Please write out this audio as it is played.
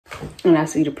And I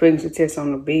see the pregnancy test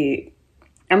on the bed.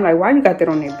 I'm like, why you got that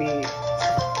on that bed?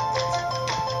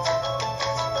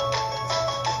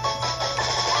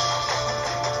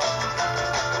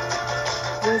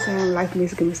 What's up, like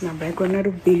Miss Goodness, now back with another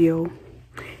video.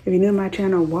 If you're new to my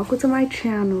channel, welcome to my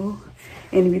channel.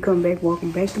 And if you come back,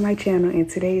 welcome back to my channel. And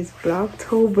today is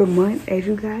Vlogtober month, as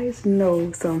you guys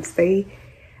know. So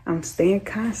I'm staying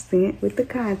constant with the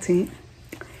content.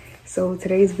 So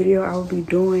today's video, I will be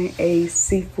doing a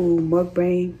seafood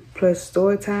mukbang plus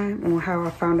story time on how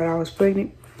I found out I was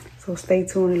pregnant. So stay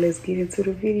tuned and let's get into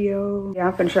the video. Yeah,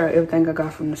 I'm finna show you everything I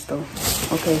got from the store.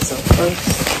 Okay, so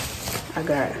first I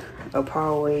got a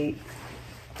power weight.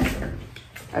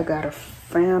 I got a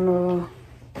funnel.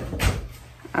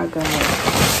 I got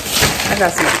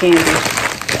some candy.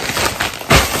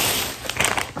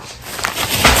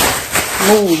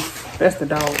 Move, that's the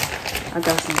dog. I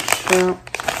got some shrimp.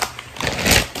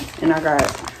 And I got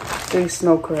 3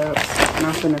 snow crabs. And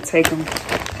I'm gonna take them.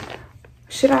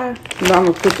 Should I? No, I'm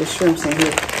gonna put the shrimps in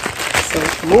here. So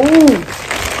move.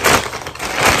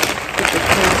 Put the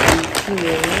shrimp in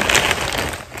here.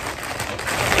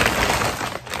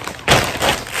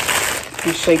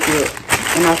 And shake it up.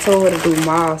 And I told her to do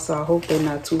mild, so I hope they're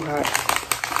not too hot.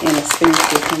 And the steam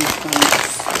still coming from it.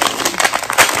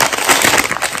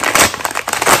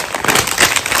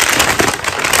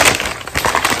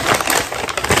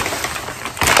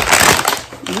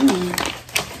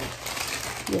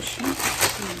 Yes,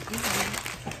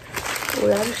 oh,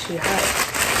 yeah, this shit hot.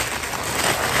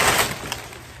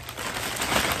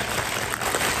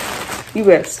 You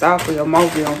better stop or your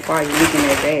mouth be on fire looking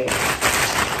at that.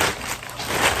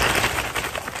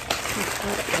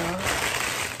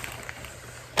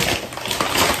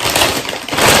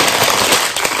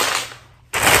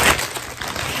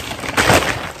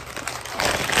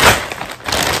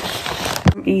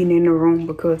 Eating in the room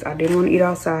because I didn't want to eat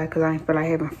outside because I didn't feel like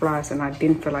having flies and I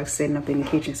didn't feel like setting up in the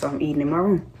kitchen, so I'm eating in my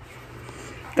room.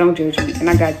 Don't judge me. And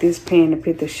I got this pan to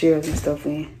put the shells and stuff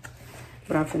in,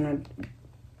 but I'm finna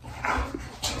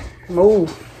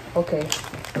move. Okay,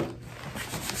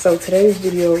 so today's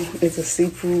video is a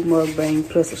seafood mukbang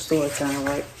plus a story time,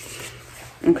 right?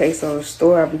 Okay, so the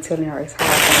story I'll be telling y'all is how I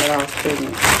found out I was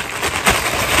pregnant.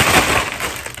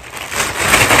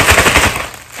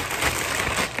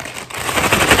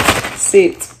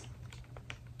 Sit.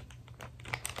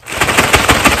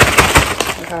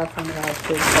 How I found out I was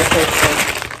pregnant. Okay, so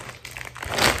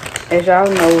as y'all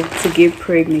know, to get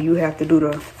pregnant, you have to do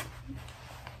the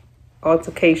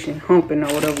altercation, humping,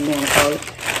 or whatever you want to call it.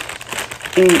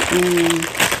 And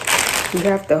you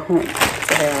have to hump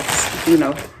to have, you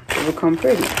know, to become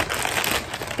pregnant.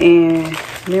 And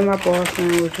me and my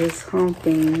boyfriend was just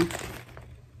humping.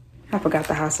 I forgot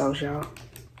the hot sauce, y'all.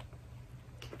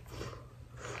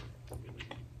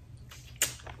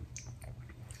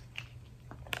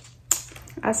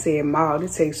 I said mild,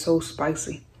 it tastes so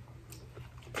spicy.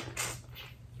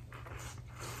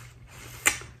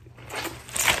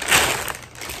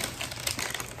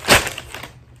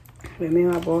 But me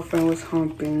and my boyfriend was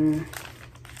humping,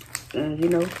 and you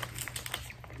know,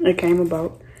 it came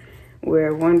about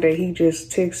where one day he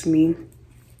just texted me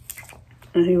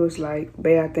and he was like,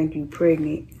 babe, I think you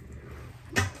pregnant.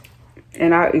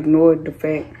 And I ignored the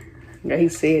fact that he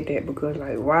said that because,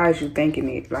 like, why is you thinking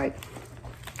it? Like,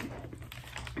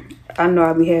 I know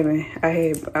I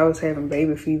was having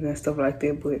baby fever and stuff like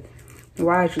that, but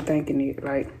why is you thinking it?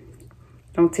 Like,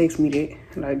 don't text me that.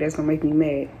 Like, that's gonna make me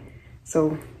mad.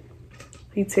 So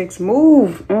he texts,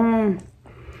 move.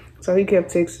 So he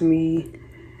kept texting me,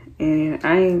 and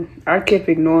I kept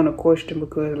ignoring the question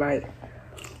because, like,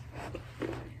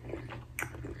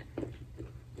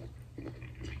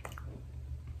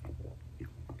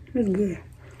 it's good.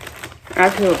 I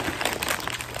kept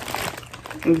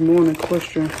ignoring the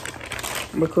question.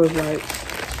 Because, like,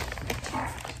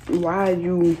 why are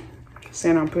you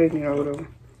saying I'm pregnant or whatever?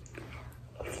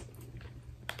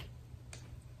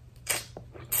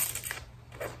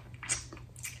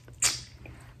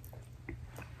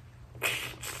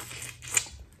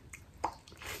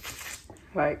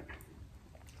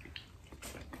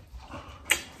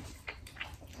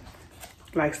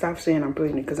 Like, stop saying I'm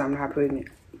pregnant because I'm not pregnant.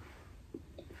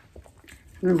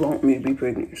 You want me to be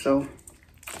pregnant, so.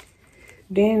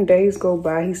 Then days go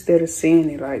by, he started saying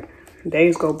it. Like,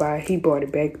 days go by, he brought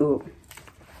it back up.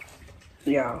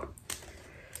 Y'all.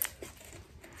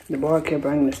 The boy kept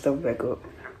bringing the stuff back up.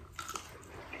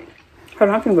 Hold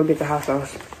on, I'm gonna go get the hot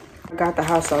sauce. I got the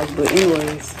hot sauce, but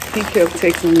anyways, he kept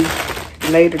texting me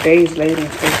days later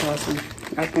and saying,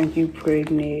 I think you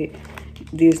pregnant,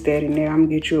 this, that, and that. I'm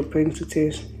gonna get you a pregnancy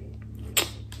test.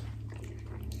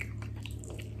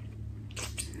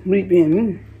 me being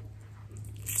me,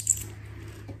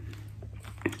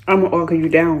 I'm gonna argue you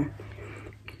down.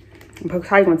 Because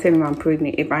how you gonna tell me I'm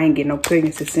pregnant if I ain't getting no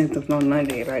pregnancy symptoms, no none of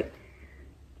that? Like,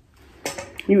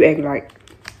 you act like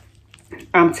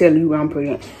I'm telling you I'm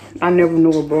pregnant. I never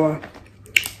knew a boy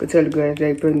could tell the girl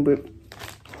they pregnant, but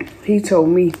he told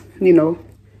me, you know,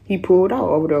 he pulled out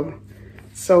or whatever.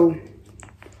 So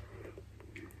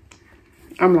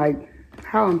I'm like,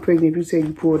 how I'm pregnant if you say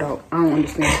you pulled out? I don't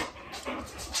understand.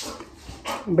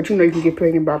 But you know you can get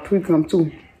pregnant by pre-cum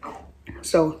too.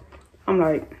 So I'm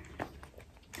like,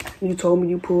 you told me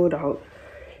you pulled out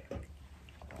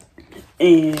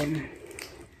and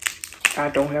I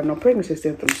don't have no pregnancy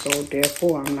symptoms, so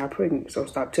therefore I'm not pregnant. So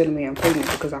stop telling me I'm pregnant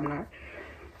because I'm not.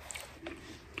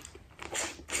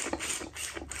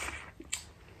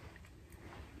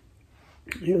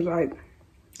 He was like,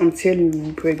 I'm telling you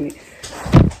you're pregnant.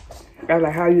 I was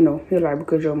like, how you know? He was like,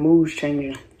 because your mood's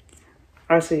changing.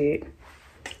 I said,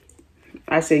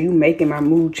 you making my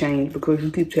mood change because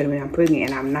you keep telling me I'm pregnant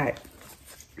and I'm not.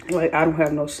 Like, I don't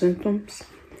have no symptoms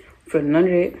for none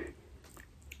of that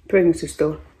pregnancy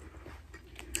stuff.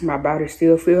 My body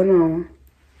still feels normal.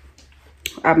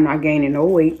 I'm not gaining no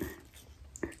weight.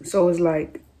 So it's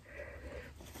like,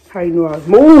 how you know I was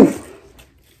move?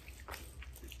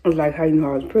 It's like, how you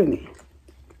know I was pregnant?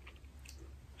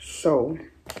 So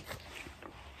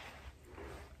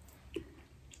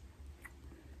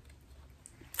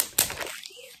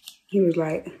he was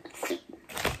like,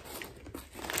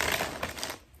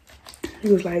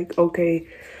 okay,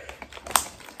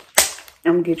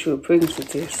 I'm gonna get you a pregnancy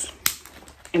test.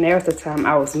 And that was the time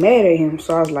I was mad at him.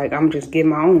 So I was like, I'm just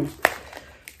getting my own.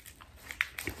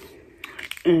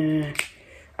 And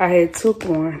I had took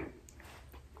one,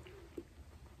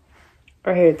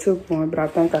 but I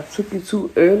think I took it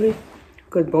too early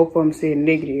because both of them said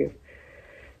negative.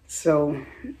 So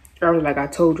I was like, I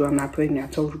told you I'm not pregnant.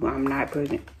 I told you I'm not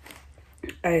pregnant.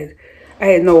 I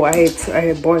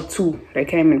had bought two. They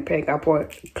came in a pack. I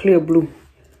bought clear blue.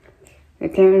 They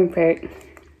came in a pack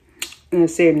and it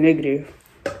said negative.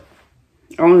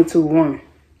 I only took one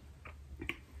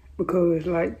because,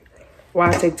 like, why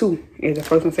I take two? If the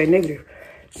first one say negative.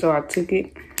 So I took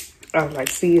it. I was like,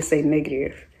 see, it say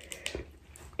negative.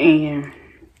 And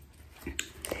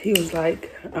he was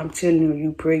like, I'm telling you,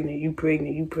 you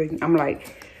pregnant. I'm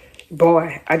like,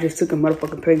 boy, I just took a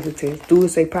motherfucking pregnancy test. Do it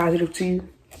say positive to you?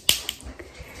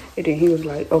 And then he was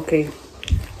like, okay.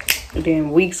 And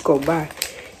then weeks go by.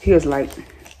 He was like,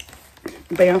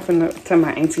 babe, I'm finna tell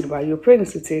my auntie to buy you a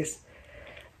pregnancy test.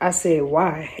 I said,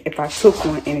 why? If I took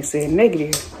one and it said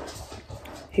negative.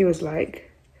 He was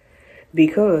like,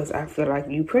 because I feel like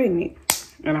you pregnant.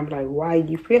 And I'm like, why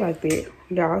you feel like that?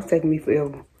 Y'all, it's taking me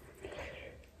forever.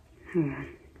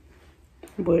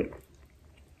 But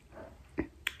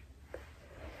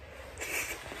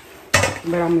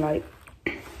I'm like,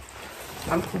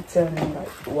 I'm keep telling him, like,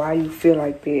 why you feel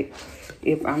like that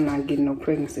if I'm not getting no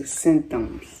pregnancy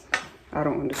symptoms? I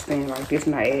don't understand. Like, this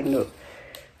not adding up.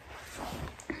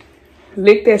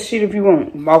 Lick that shit if you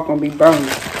want. Mouth gonna be burning.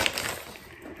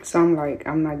 So I'm like,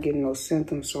 I'm not getting no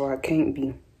symptoms, so I can't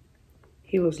be.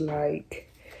 He was like,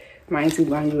 my auntie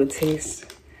buying you a test.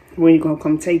 When you gonna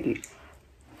come take it?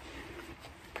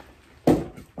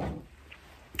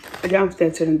 But I'm still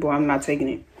telling the boy I'm not taking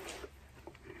it.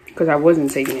 Because I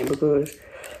wasn't taking it because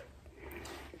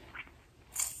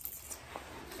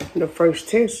the first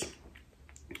test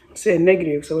said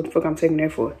negative. So what the fuck I'm taking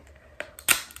that for?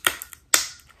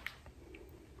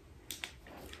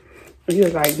 He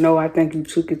was like, no, I think you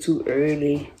took it too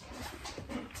early.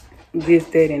 This,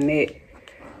 that, and that.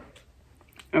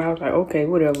 And I was like, okay,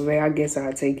 whatever, man. I guess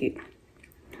I'll take it.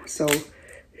 So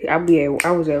I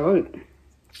was at work.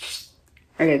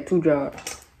 I had 2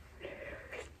 jobs.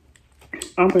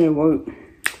 I'm at work.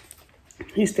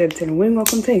 He started telling me, we ain't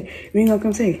gonna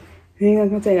come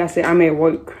take. I said, I'm at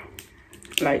work.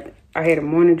 Like, I had a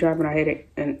morning job and I had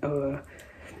a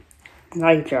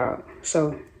night job.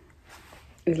 So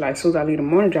it's like, as soon as I leave the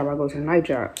morning job, I go to the night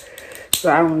job.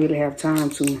 So I don't really have time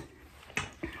to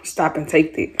stop and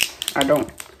take it. I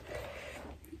don't.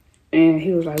 And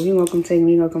he was like, we gonna come take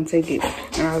it.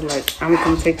 And I was like, I'm gonna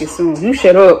come take it soon. You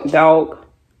shut up, dog.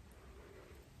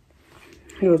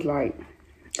 He was like,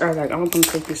 I was like, I'm gonna come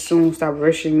take this soon. Stop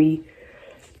rushing me.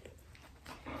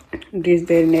 This,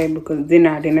 that, and that. Because then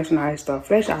that's when I start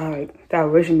flashing. I like, stop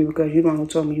rushing me because you the one who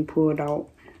told me you pulled out.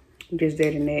 This,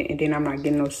 that, and that. And then I'm not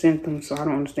getting no symptoms. So I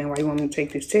don't understand why you want me to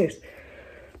take this test.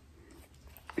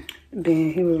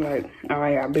 Then he was like, all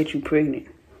right, I bet you pregnant.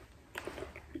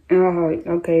 And I was like,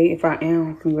 okay, if I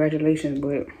am, congratulations.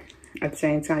 But at the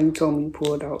same time, you told me you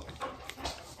pulled out.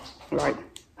 Like,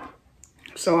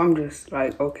 So I'm just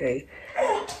like, okay,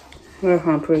 what if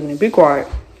I'm pregnant? Be quiet.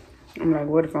 I'm like,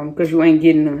 what if I'm, because you ain't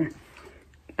getting none.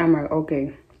 I'm like,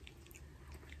 okay.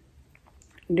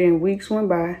 Then weeks went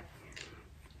by.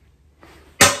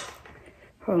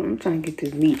 Hold on, I'm trying to get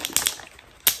this meat.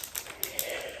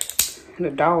 The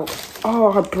dog.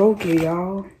 Oh, I broke it,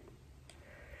 y'all.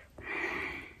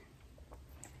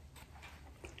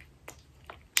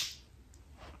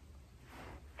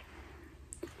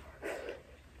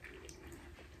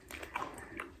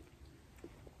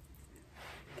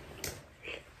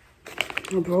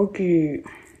 I broke it.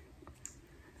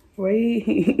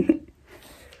 Wait.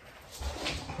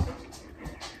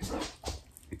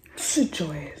 Sit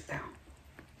your ass down.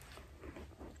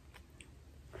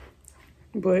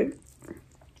 But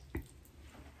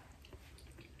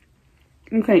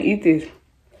you can't eat this.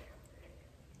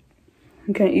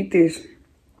 You can't eat this.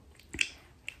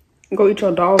 Go eat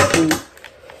your dog food.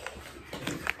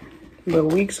 But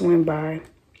weeks went by,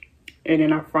 and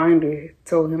then I finally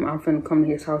told him I'm finna come to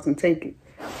his house and take it.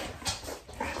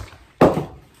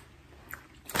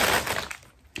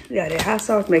 Yeah, that hot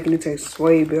sauce making it taste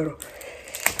way better.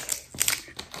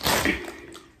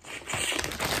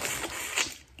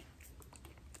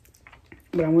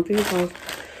 But I went to his house.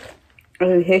 I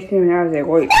was texting him and I was at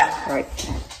work. Like,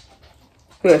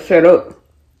 he shut up.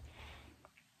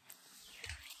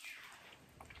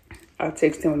 I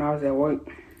texted him when I was at work.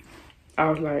 I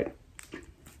was like,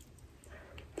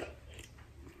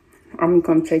 I'm gonna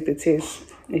come take the test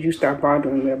if you start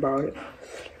bothering me about it.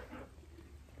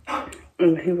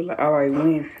 And he was like, all right,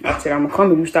 when? I said, I'm gonna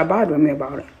come if you stop bothering me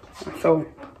about it. So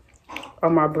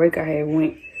on my break, I had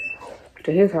went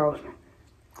to his house.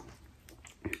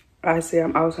 I said,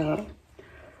 I'm outside.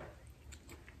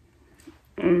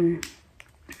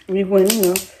 We went in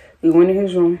there. We went in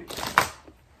his room.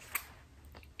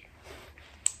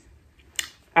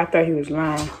 I thought he was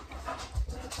lying.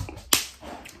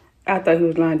 I thought he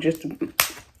was lying just to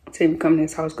tell me to come to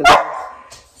his house.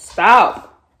 Stop.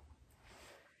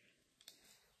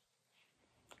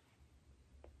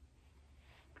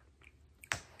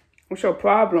 What's your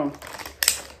problem?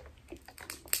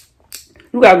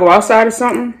 You gotta go outside or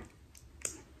something?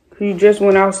 You just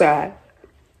went outside.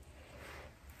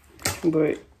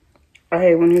 But I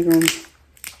had one in his room.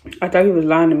 I thought he was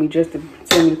lying to me just to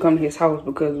tell me to come to his house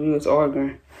because we was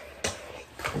arguing.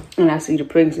 And I see the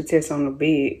pregnancy test on the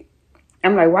bed.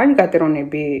 I'm like, why you got that on that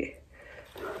bed?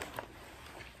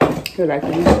 He was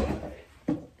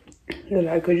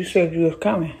like, cause you said you was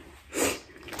coming.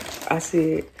 I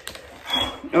said,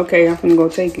 okay, I'm finna go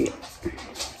take it.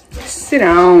 Sit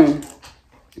down.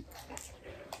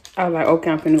 I was like,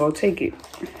 okay, I'm finna go take it.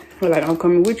 He was like, I'm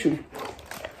coming with you.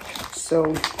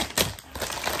 So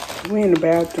we in the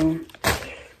bathroom.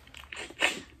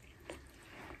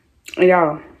 And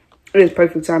y'all, it was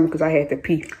perfect timing because I had to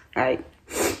pee. Like,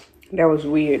 that was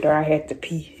weird that I had to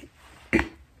pee.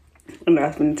 And I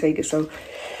was gonna take it. So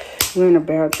we're in the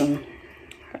bathroom.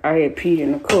 I had peed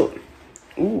in the cup.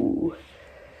 Ooh.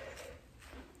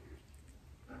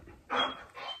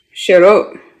 Shut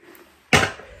up.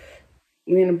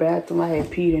 We in the bathroom. I had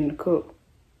peed in the cup.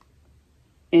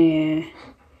 And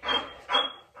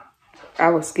I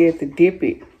was scared to dip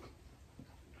it.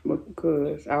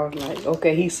 Because I was like,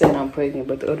 okay, he said I'm pregnant,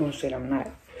 but the other one said I'm not.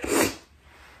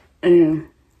 And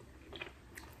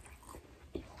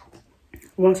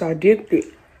once I dipped it,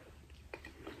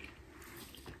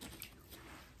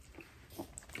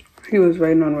 he was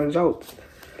waiting on the results.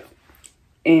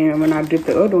 And when I dipped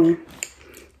the other one,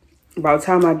 by the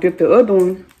time I dipped the other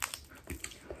one,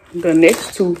 the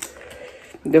next two,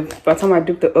 by the time I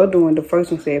dipped the other one, the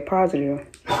first one said positive.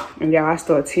 And yeah, I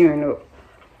started tearing up.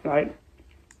 Like,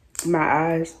 my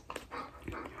eyes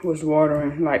was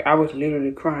watering. Like, I was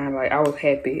literally crying. Like, I was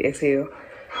happy as hell.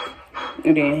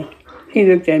 And then he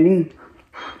looked at me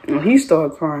and he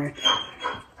started crying.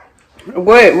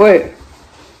 What?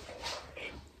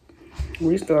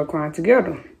 We started crying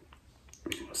together.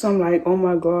 So I'm like, oh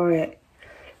my God,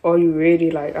 are you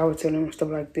ready? Like, I was telling him stuff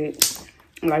like that.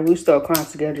 Like, we started crying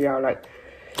together, y'all. Like,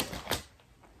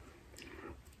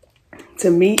 to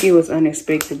me, it was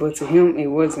unexpected, but to him, it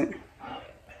wasn't.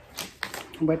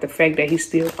 But the fact that he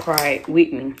still cried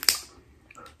with me,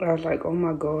 I was like, oh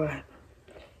my God,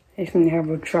 he's gonna have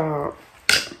a child.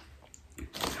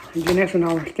 And then that's when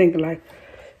I was thinking, like,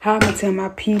 how am I gonna tell my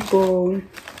people?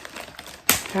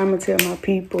 How am I gonna tell my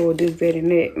people this, that,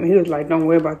 and that? And he was like, don't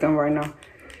worry about them right now.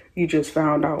 You just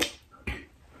found out.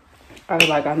 I was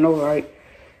like, I know, right?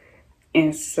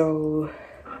 And so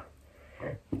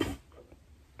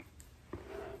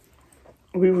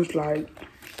we was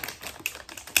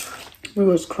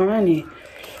crying.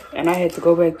 And I had to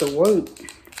go back to work.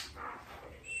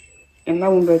 And I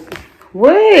went back.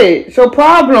 What? It's your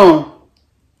problem?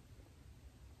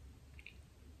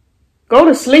 Go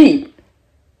to sleep.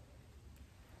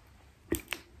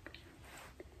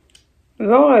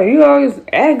 Lord, you always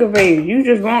aggravated. You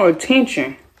just want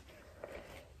attention.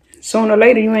 Sooner or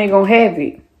later, you ain't gonna have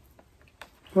it.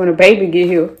 When a baby get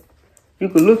here, you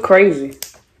could look crazy.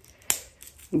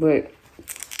 But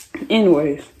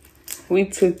anyways, we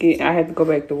took it. I had to go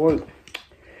back to work.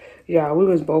 Yeah, we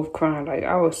was both crying. Like,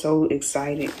 I was so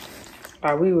excited.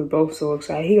 Like, we were both so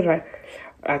excited. He was like,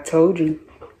 I told you.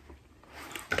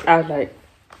 I was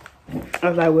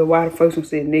like, well, why the first one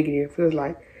said negative? It was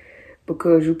like,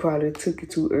 because you probably took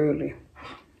it too early.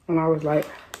 And I was like,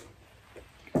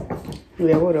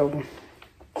 yeah, whatever.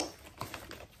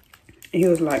 He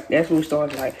was like, that's when we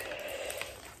started, like,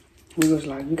 we was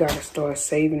like, we gotta start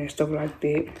saving and stuff like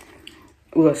that.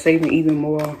 We were saving even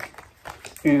more,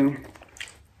 and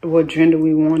what gender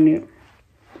we wanted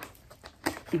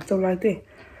and stuff like that.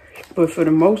 But for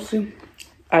the most,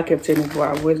 I kept telling people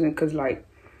I wasn't, because, like,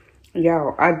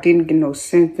 y'all, I didn't get no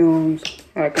symptoms.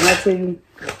 Like, can I tell you,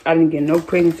 I didn't get no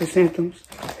pregnancy symptoms.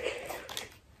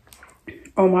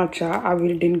 On my child, I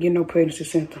really didn't get no pregnancy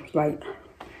symptoms. Like,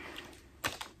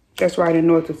 that's why I didn't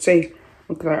know what to say,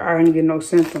 because I didn't get no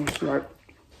symptoms. Like,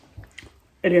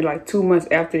 and then, like, 2 months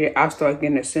after that, I started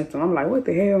getting the symptoms. I'm like, what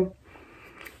the hell?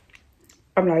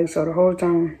 I'm like, so the whole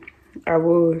time I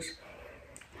was,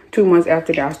 2 months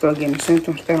after that, I started getting the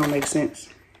symptoms. That don't make sense.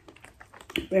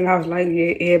 And I was like,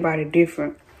 yeah, everybody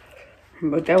different.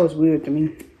 But that was weird to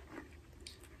me.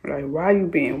 Like, why you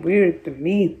being weird to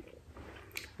me?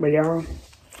 But y'all,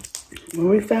 when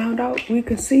we found out we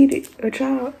conceded a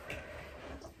child,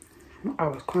 I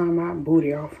was crying my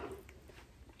booty off.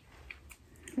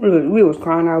 We was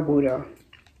crying our booty off.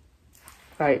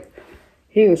 Like,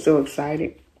 he was so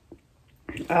excited.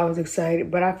 I was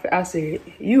excited, but I said,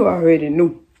 you already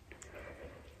knew.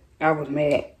 I was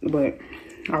mad, but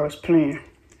I was playing.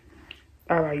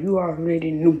 All right, you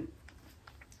already knew.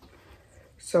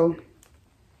 So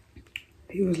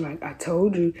he was like, I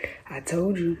told you,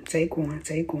 take one.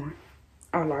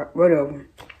 I was like, whatever.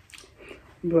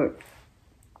 But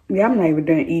yeah, I'm not even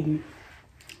done eating.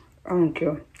 I don't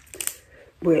care.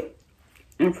 But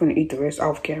I'm finna eat the rest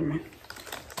off camera,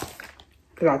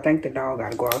 because I think the dog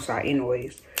gotta go outside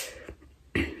anyways.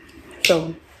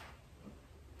 So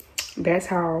that's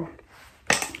how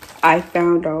I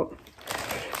found out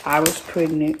I was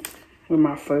pregnant with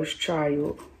my first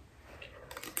child.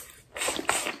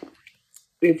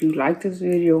 If you like this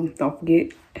video, don't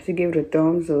forget to give it a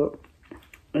thumbs up.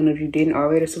 And if you didn't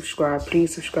already subscribe,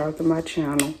 please subscribe to my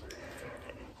channel.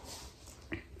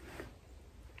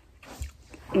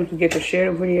 Don't forget to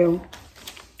share the video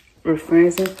with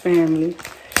friends and family.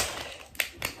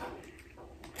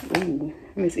 Ooh,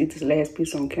 let's eat this last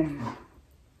piece on camera.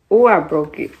 Oh, I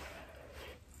broke it.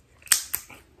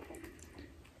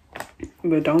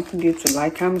 But don't forget to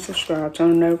like, comment, subscribe,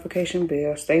 turn the notification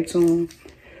bell. Stay tuned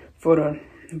for the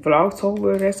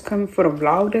Vlogtober that's coming, for the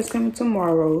vlog that's coming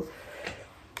tomorrow.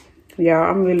 Y'all,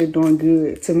 I'm really doing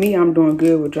good. To me, I'm doing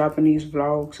good with dropping these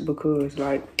vlogs, because,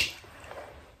 like,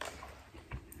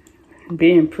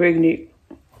 being pregnant,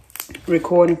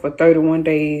 recording for 31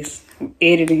 days,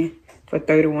 editing for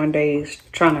 31 days,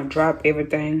 trying to drop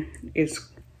everything is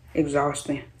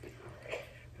exhausting.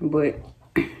 But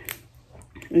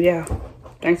yeah,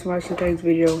 thanks for watching today's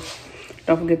video.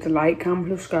 Don't forget to like, comment,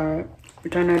 subscribe,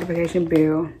 turn the notification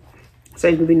bell so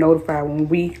you can be notified when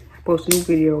we post a new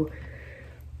video.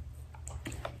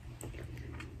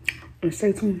 And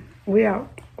stay tuned. We out.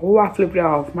 Oh, I flipped it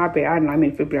off. My bad. I didn't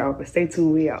mean to flip it off, but stay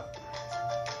tuned. We out.